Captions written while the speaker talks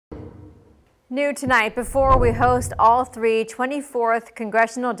New tonight, before we host all three 24th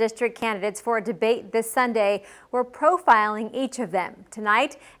Congressional District candidates for a debate this Sunday, we're profiling each of them.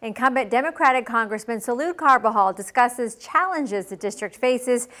 Tonight, incumbent Democratic Congressman Salud Carbajal discusses challenges the district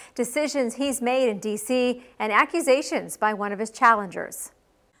faces, decisions he's made in D.C., and accusations by one of his challengers.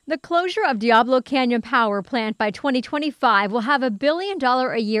 The closure of Diablo Canyon Power Plant by 2025 will have $1 billion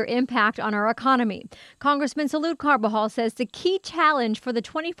a year impact on our economy. Congressman Salud Carbajal says the key challenge for the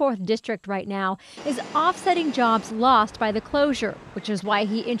 24th district right now is offsetting jobs lost by the closure, which is why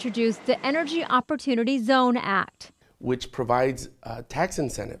he introduced the Energy Opportunity Zone Act, which provides tax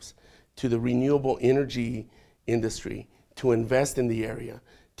incentives to the renewable energy industry to invest in the area,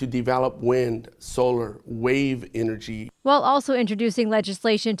 to develop wind, solar, wave energy. While also introducing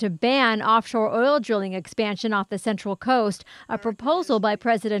legislation to ban offshore oil drilling expansion off the Central Coast, a proposal by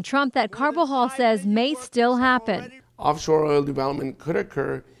President Trump that Carbajal says may still happen. Offshore oil development could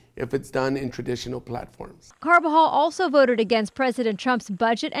occur if it's done in traditional platforms. Carbajal also voted against President Trump's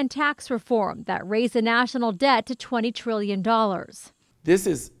budget and tax reform that raised the national debt to $20 trillion. This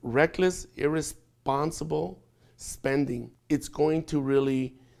is reckless, irresponsible spending. It's going to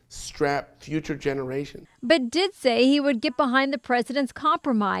really strap future generations. But did say he would get behind the president's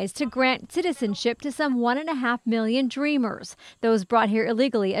compromise to grant citizenship to some 1.5 million Dreamers, those brought here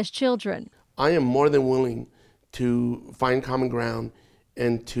illegally as children. I am more than willing to find common ground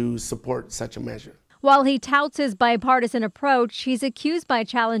and to support such a measure. While he touts his bipartisan approach, he's accused by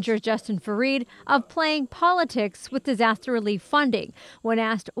challenger Justin Farid of playing politics with disaster relief funding. When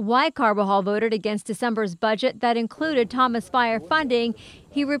asked why Carbajal voted against December's budget that included Thomas Fire funding,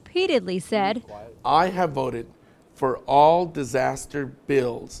 he repeatedly said, "I have voted for all disaster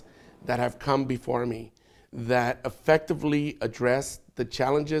bills that have come before me that effectively address the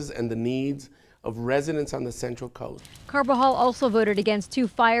challenges and the needs of residents on the Central Coast." Carbajal also voted against 2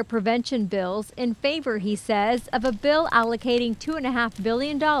 fire prevention bills in favor, he says, of a bill allocating $2.5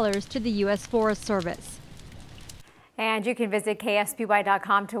 billion to the U.S. Forest Service. And you can visit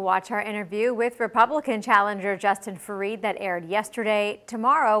KSBY.com to watch our interview with Republican challenger Justin Farid that aired yesterday.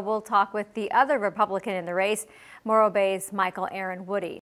 Tomorrow, we'll talk with the other Republican in the race, Morro Bay's Michael Aaron Woody.